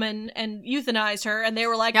this woman and euthanized her, and they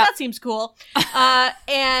were like, that seems cool.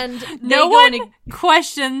 And no one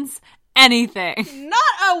questions anything.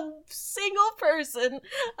 Not a single person.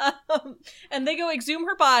 And they go exhume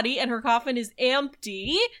her body, and her coffin is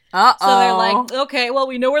empty. Uh-oh. So they're like, okay, well,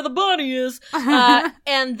 we know where the body is.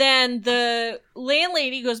 And then the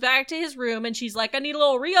landlady goes back to his room, and she's like, I need a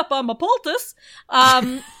little re-up on my poultice.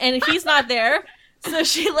 And he's not there. So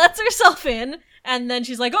she lets herself in, and then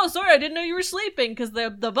she's like, oh, sorry, I didn't know you were sleeping, because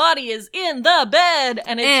the body is in the bed,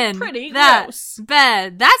 and it's pretty gross.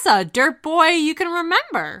 Bed. That's a dirt boy you can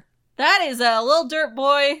remember. That is a little dirt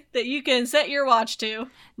boy that you can set your watch to.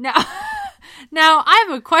 Now, I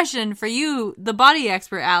have a question for you, the body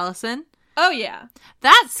expert, Allison. Oh, yeah.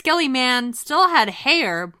 That Skelly man still had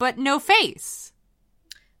hair, but no face.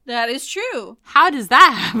 That is true. How does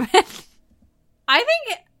that happen? I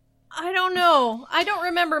don't know. I don't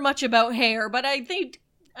remember much about hair, but I think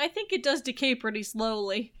it does decay pretty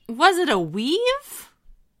slowly. Was it a weave?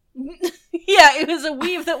 Yeah, it was a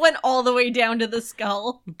weave that went all the way down to the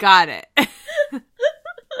skull. Got it.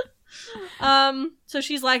 So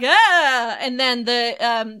she's like, and then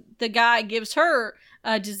the guy gives her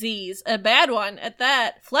a disease, a bad one at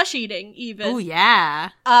that, flesh-eating even. Oh, yeah.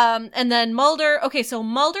 And then Mulder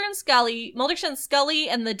sends Scully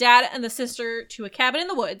and the dad and the sister to a cabin in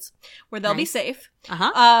the woods where they'll be safe.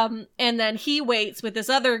 Uh-huh. And then he waits with this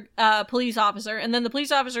other police officer, and then the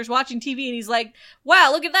police officer's watching TV, and he's like, wow,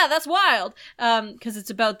 look at that, that's wild. Because it's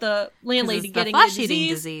about the landlady getting the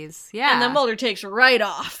disease. Yeah. And then Mulder takes right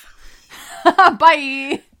off.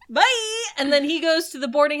 Bye! And then he goes to the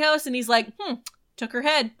boarding house, and he's like, took her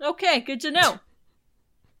head. Okay, good to know.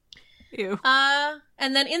 Ew.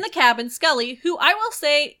 And then in the cabin, Scully, who I will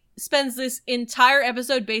say spends this entire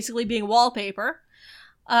episode basically being wallpaper,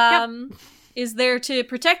 is there to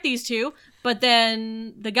protect these two, but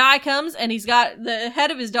then the guy comes and he's got the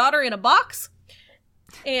head of his daughter in a box,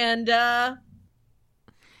 and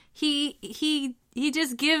he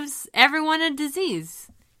just gives everyone a disease.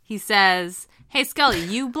 He says, hey, Scully,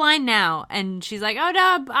 you blind now. And she's like, oh,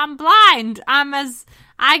 no, I'm blind.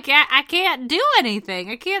 I can't do anything.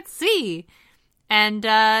 I can't see. And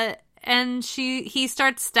he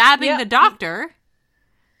starts stabbing the doctor.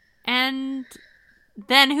 And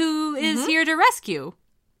then who is here to rescue?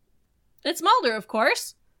 It's Mulder, of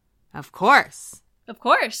course. Of course.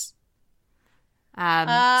 And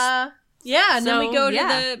then we go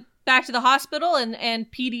to back to the hospital,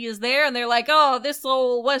 and Petey is there, and they're like, oh, this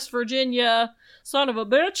old West Virginia son of a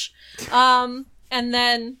bitch. And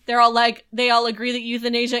then they all agree that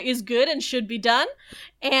euthanasia is good and should be done.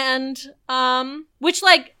 And, which,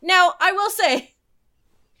 like, now, I will say,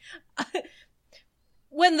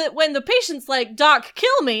 when the patient's like, doc,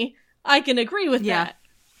 kill me, I can agree with that.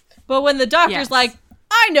 But when the doctor's like,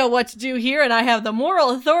 I know what to do here, and I have the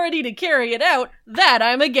moral authority to carry it out, that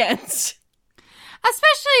I'm against.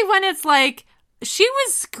 Especially when it's like, she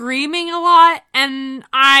was screaming a lot, and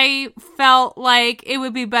I felt like it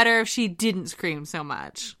would be better if she didn't scream so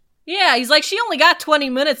much. Yeah, he's like, she only got 20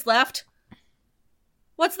 minutes left.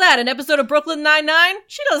 What's that, an episode of Brooklyn Nine-Nine?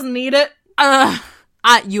 She doesn't need it.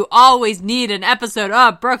 You always need an episode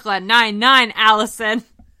of Brooklyn Nine-Nine, Alison.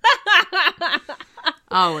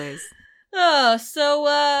 Always. Oh,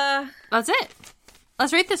 so, That's it.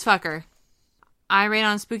 Let's rate this fucker. I rate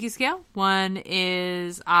on a spooky scale. 1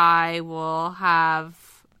 is I will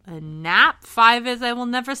have a nap. 5 is I will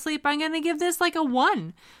never sleep. I'm going to give this like a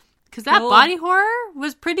 1. Because that body horror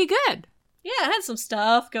was pretty good. Yeah, it had some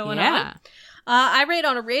stuff going on. I rate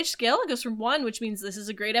on a rage scale. It goes from 1, which means this is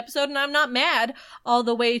a great episode and I'm not mad, all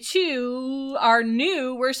the way to our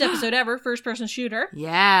new worst episode ever, first-person shooter.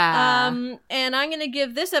 Yeah. And I'm going to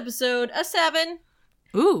give this episode a 7.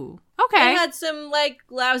 Ooh, okay. It had some, like,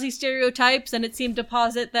 lousy stereotypes, and it seemed to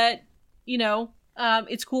posit that, you know,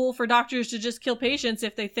 it's cool for doctors to just kill patients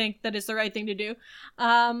if they think that it's the right thing to do.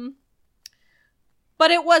 But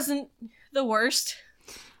it wasn't the worst.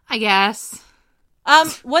 I guess.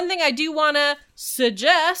 One thing I do want to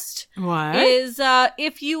suggest is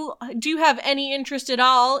if you do have any interest at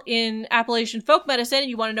all in Appalachian folk medicine and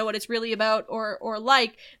you want to know what it's really about or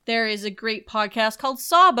like, there is a great podcast called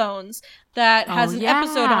Sawbones that has an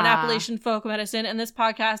episode on Appalachian folk medicine, and this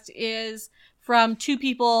podcast is from 2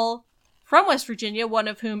 people from West Virginia, one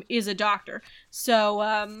of whom is a doctor. So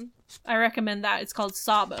I recommend that. It's called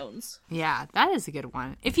Sawbones. Yeah, that is a good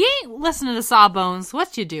one. If you ain't listening to Sawbones,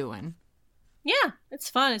 what you doing? Yeah, it's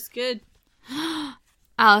fun. It's good.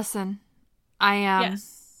 Alison,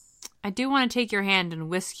 Yes. I do want to take your hand and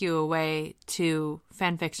whisk you away to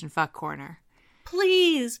Fanfiction Fuck Corner.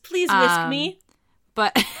 Please whisk me.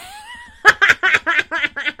 But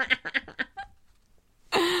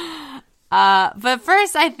but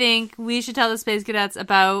first, I think we should tell the Space Cadets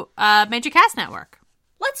about Major Cast Network.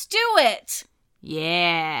 Let's do it.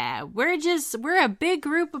 Yeah, we're a big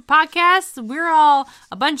group of podcasts. We're all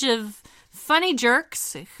a bunch of funny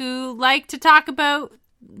jerks who like to talk about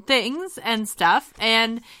things and stuff.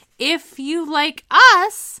 And if you like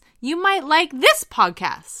us, you might like this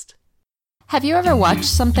podcast. Have you ever watched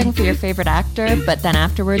something for your favorite actor, but then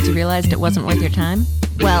afterwards you realized it wasn't worth your time?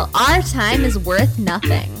 Well, our time is worth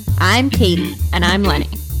nothing. I'm Katie. And I'm Lenny.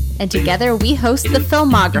 And together we host The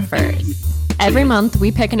Filmographers. Every month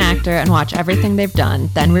we pick an actor and watch everything they've done.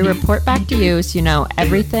 Then we report back to you so you know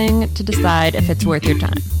everything to decide if it's worth your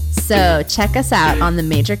time. So check us out on the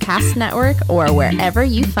Major Cast Network or wherever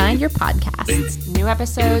you find your podcasts. New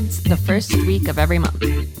episodes the first week of every month.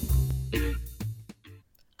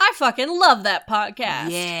 I fucking love that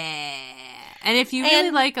podcast. Yeah. And if you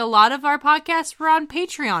really like a lot of our podcasts, we're on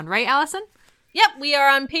Patreon, right, Alison? Yep, we are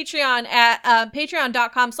on Patreon at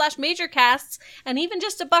patreon.com/majorcasts, and even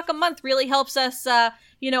just $1 a month really helps us,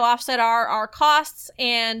 offset our costs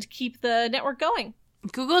and keep the network going.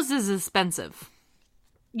 Google's is expensive.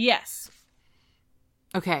 Yes.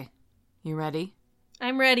 Okay, you ready?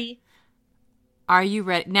 I'm ready. Are you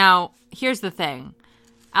ready? Now, here's the thing.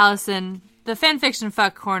 Alison, the Fanfiction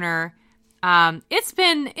Fuck Corner, it's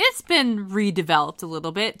been redeveloped a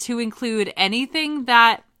little bit to include anything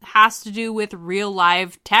that has to do with real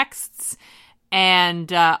live texts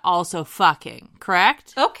and also fucking,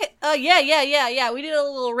 correct? Okay. Yeah. We did a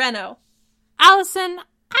little reno. Alison,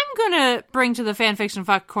 I'm going to bring to the Fanfiction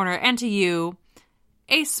Fuck Corner and to you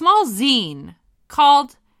a small zine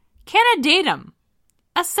called Canadatum,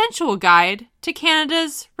 a sensual guide to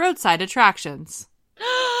Canada's roadside attractions.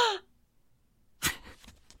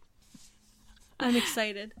 I'm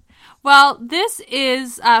excited. Well, this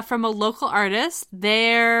is from a local artist.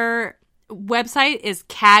 Their website is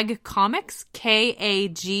CAG Comics,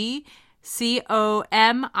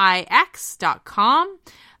 KAGCOMIX.com.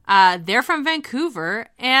 They're from Vancouver,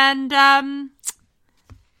 and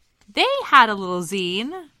they had a little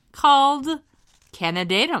zine called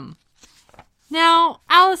Canadatum. Now,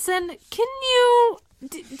 Alison, do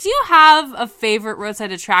you have a favorite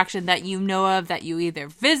roadside attraction that you know of that you either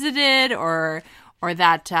visited or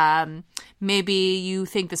that maybe you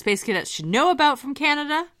think the Space Cadets should know about from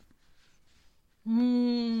Canada?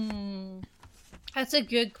 That's a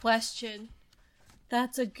good question.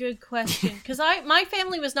 Because my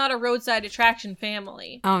family was not a roadside attraction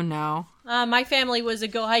family. Oh, no. My family was a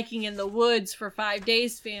go hiking in the woods for 5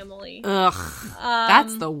 days family. Ugh,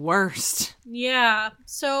 that's the worst. Yeah,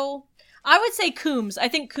 so I would say Coombs. I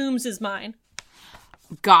think Coombs is mine.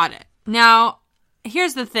 Got it. Now,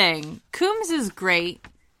 here's the thing. Coombs is great,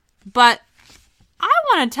 but I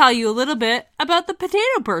want to tell you a little bit about the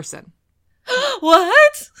potato person.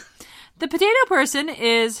 What? The potato person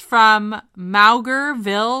is from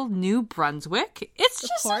Maugerville, New Brunswick. It's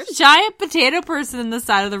just a giant potato person in the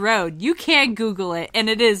side of the road. You can't Google it,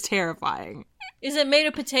 and it is terrifying. Is it made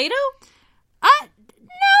of potato?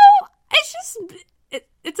 No. It's just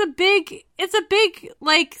it's a big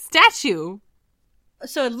like statue.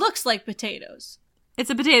 So it looks like potatoes.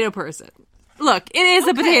 It's a potato person. Look, it is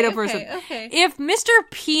a potato person. Okay. If Mr.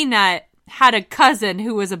 Peanut had a cousin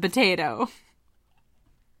who was a potato.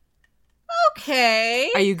 Okay.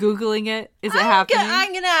 Are you Googling it? Is it happening?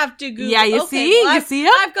 I'm going to have to Google it. Yeah, you see? Well, you see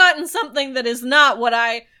it? I've gotten something that is not what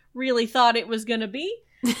I really thought it was going to be.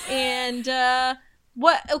 And, I've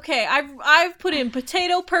put in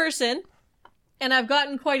potato person, and I've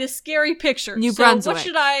gotten quite a scary picture. New Brunswick. What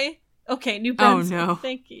should I... Okay, New Brunswick. Oh, no.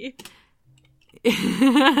 Thank you.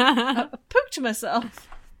 I pooped myself.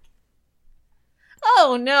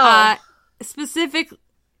 Oh, no.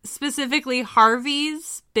 Specifically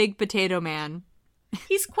Harvey's Big Potato Man.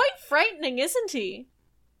 He's quite frightening, isn't he?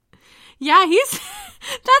 Yeah, he's...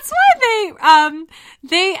 That's why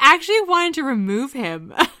they actually wanted to remove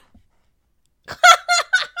him.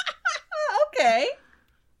 Okay.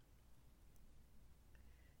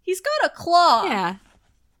 He's got a claw. Yeah.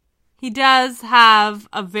 He does have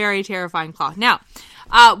a very terrifying claw. Now,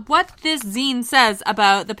 what this zine says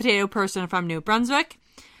about the potato person from New Brunswick,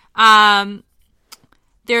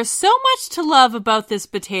 there's so much to love about this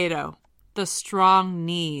potato. The strong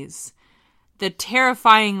knees, the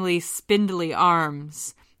terrifyingly spindly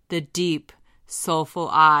arms, the deep, soulful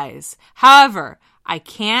eyes. However, I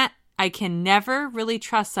can never really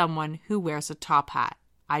trust someone who wears a top hat.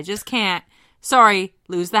 I just can't. Sorry,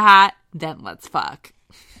 lose the hat, then let's fuck.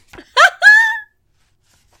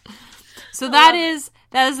 So that is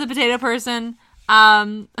the potato person.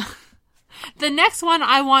 The next one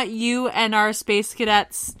I want you and our space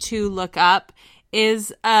cadets to look up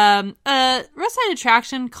is a roadside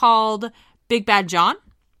attraction called Big Bad John.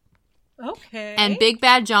 Okay. And Big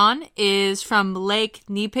Bad John is from Lake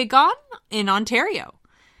Nipigon in Ontario.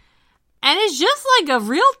 And it's just like a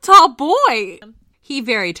real tall boy. He's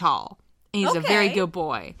very tall. And he's a very good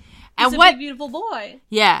boy. He's a big, beautiful boy.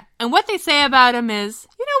 Yeah. And what they say about him is,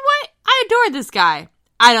 you know what? I adore this guy.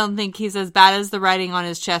 I don't think he's as bad as the writing on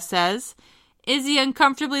his chest says. Is he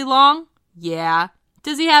uncomfortably long? Yeah.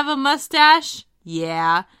 Does he have a mustache?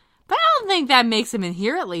 Yeah. But I don't think that makes him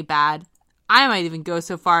inherently bad. I might even go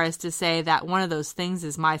so far as to say that one of those things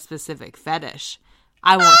is my specific fetish.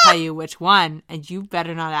 I won't tell you which one, and you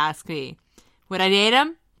better not ask me. Would I date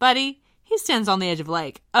him? Buddy, he stands on the edge of a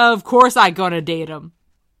lake. Of course I gonna date him.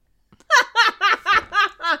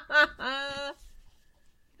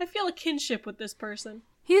 I feel a kinship with this person.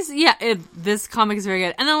 This comic is very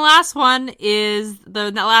good. And the last one is,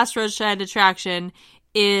 the last roadside attraction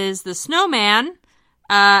is the Snowman.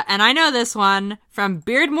 And I know this one from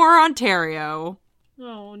Beardmore, Ontario.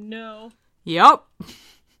 Oh, no. Yep.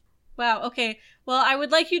 Wow, okay. Well, I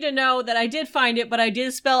would like you to know that I did find it, but I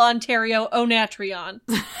did spell Ontario au-naturel.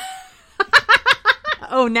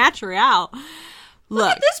 Oh, natural. Look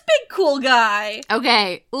at this big cool guy.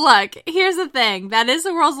 Okay, look, here's the thing. That is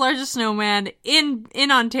the world's largest snowman in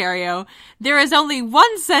Ontario. There is only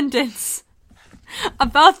one sentence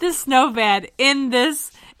about this snowman in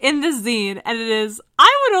this zine, and it is, I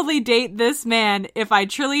would only date this man if I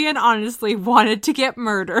truly and honestly wanted to get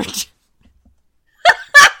murdered.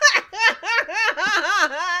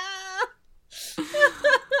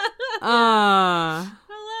 I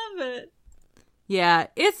love it. Yeah,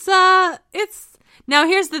 it's now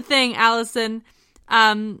here's the thing, Allison.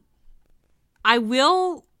 That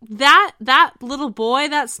little boy,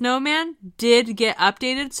 that snowman, did get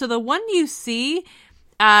updated. So the one you see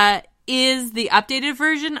is the updated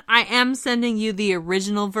version. I am sending you the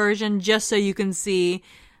original version just so you can see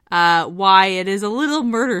why it is a little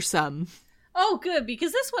murdersome. Oh, good,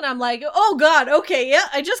 because this one I'm like, oh god, okay, yeah,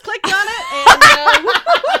 I just clicked on it,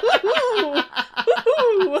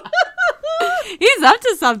 and he's up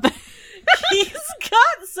to something. He's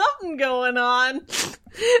got something going on.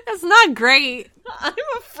 That's not great. I'm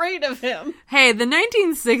afraid of him. Hey, the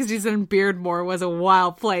 1960s in Beardmore was a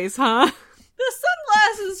wild place, huh? The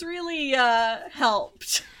sunglasses really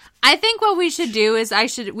helped. I think what we should do is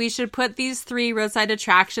we should put these 3 roadside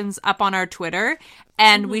attractions up on our Twitter,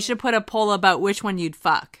 and we should put a poll about which one you'd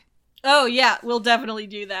fuck. Oh, yeah, we'll definitely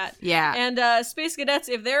do that. Yeah. And, Space Cadets,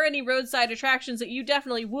 if there are any roadside attractions that you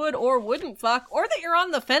definitely would or wouldn't fuck, or that you're on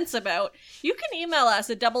the fence about, you can email us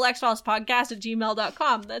at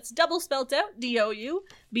doublexfilespodcast@gmail.com. That's double spelt out,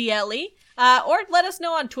 DOUBLE. Or let us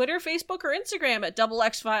know on Twitter, Facebook, or Instagram at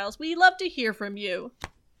doublexfiles. We love to hear from you.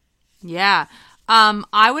 Yeah.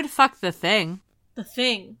 I would fuck the Thing. The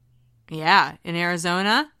Thing. Yeah, in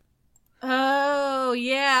Arizona. Oh,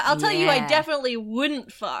 yeah. I'll tell you, I Yeah. definitely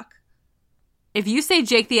wouldn't fuck. If you say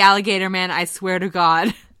Jake the Alligator Man, I swear to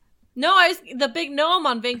God. No, the big gnome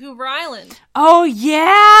on Vancouver Island. Oh,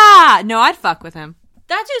 yeah! No, I'd fuck with him.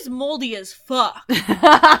 That dude's moldy as fuck.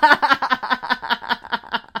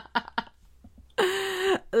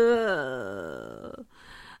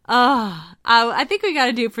 I think we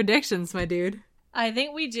gotta do predictions, my dude. I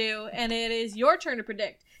think we do, and it is your turn to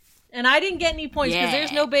predict. And I didn't get any points because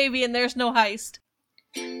there's no baby and there's no heist.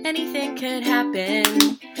 Anything could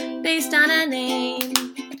happen based on a name.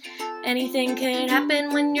 Anything could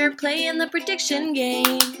happen when you're playing the prediction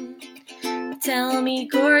game. Tell me,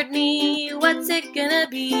 Courtney, what's it gonna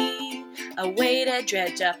be? A way to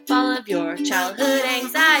dredge up all of your childhood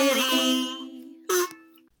anxiety.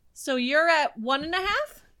 So you're at 1.5?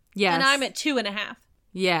 Yes. And I'm at 2.5.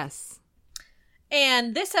 Yes.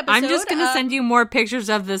 And this episode... I'm just gonna send you more pictures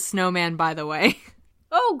of the snowman, by the way.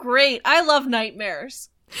 Oh, great. I love nightmares.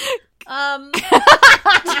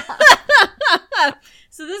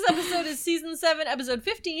 So this episode is season 7, episode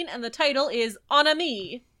 15, and the title is On a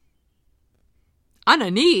Me. On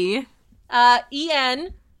a knee?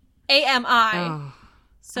 E-N-A-M-I. Oh,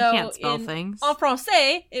 So I can't spell things. En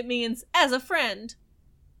français, it means as a friend.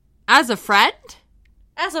 As a friend?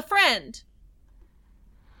 As a friend.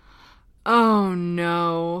 Oh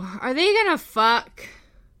no. Are they gonna fuck?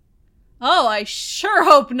 Oh, I sure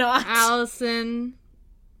hope not. Alison.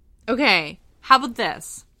 Okay, how about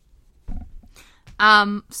this?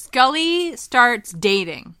 Scully starts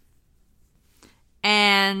dating.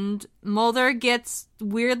 And Mulder gets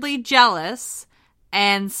weirdly jealous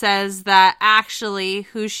and says that actually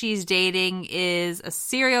who she's dating is a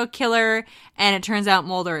serial killer, and it turns out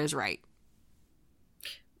Mulder is right.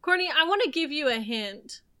 Courtney, I want to give you a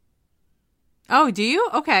hint. Oh, do you?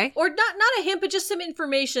 Okay. Or not a hint, but just some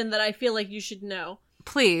information that I feel like you should know.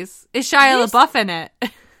 Please. Is Shia LaBeouf in it?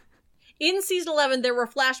 In season 11, there were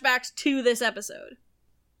flashbacks to this episode.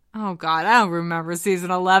 Oh, God. I don't remember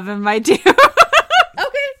season 11, my dude.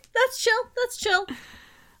 Okay, that's chill. That's chill.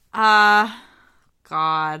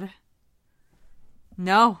 God.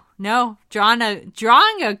 No. Drawing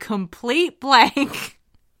a complete blank.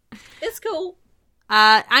 It's cool.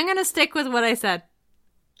 I'm going to stick with what I said.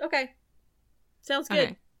 Okay. Sounds good.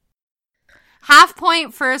 Okay. Half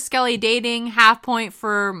point for Scully dating, half point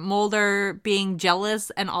for Mulder being jealous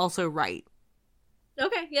and also right.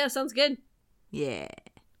 Okay, yeah, sounds good. Yeah.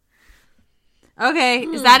 Okay,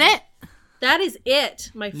 is that it? That is it,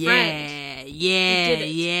 my friend.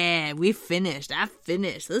 Yeah. We finished. I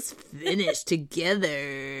finished. Let's finish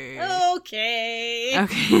together. Okay.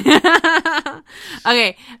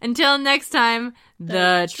 Okay, until next time,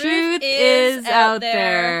 the truth is out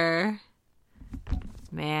there.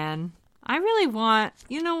 Man, I really want,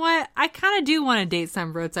 you know what? I kind of do want to date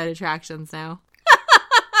some roadside attractions now.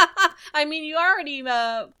 I mean, you already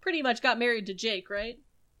pretty much got married to Jake, right?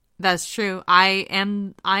 That's true. I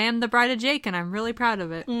am the bride of Jake, and I'm really proud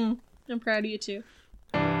of it. I'm proud of you too.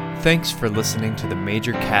 Thanks for listening to the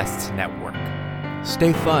Major Casts Network.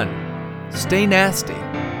 Stay fun, stay nasty,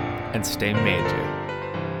 and stay major.